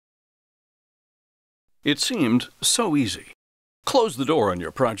It seemed so easy. Close the door on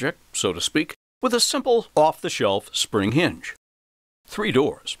your project, so to speak, with a simple, off-the-shelf spring hinge. 3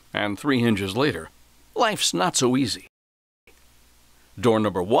 doors and 3 hinges later, life's not so easy. Door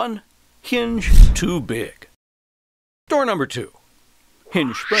number 1, hinge too big. Door number 2,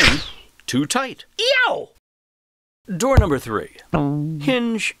 hinge spring too tight. Yow! Door number 3,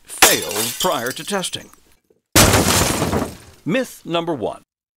 hinge failed prior to testing. Myth number 1,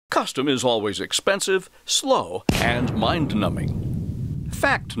 custom is always expensive, slow, and mind-numbing.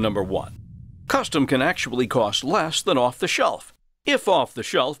 Fact number 1, custom can actually cost less than off-the-shelf, if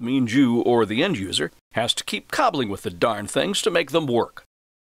off-the-shelf means you or the end user has to keep cobbling with the darn things to make them work.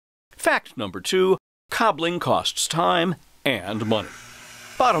 Fact number 2, cobbling costs time and money.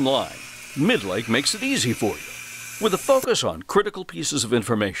 Bottom line, Midlake makes it easy for you, with a focus on critical pieces of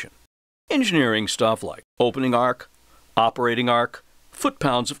information. Engineering stuff like opening arc, operating arc,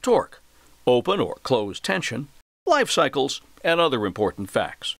 foot-pounds of torque, open or closed tension, life cycles, and other important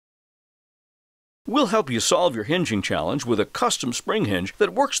facts. We'll help you solve your hinging challenge with a custom spring hinge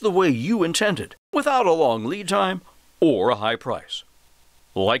that works the way you intended, without a long lead time or a high price.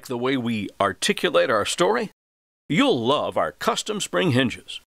 Like the way we articulate our story? You'll love our custom spring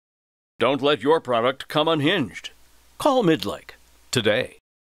hinges. Don't let your product come unhinged. Call Midlake today.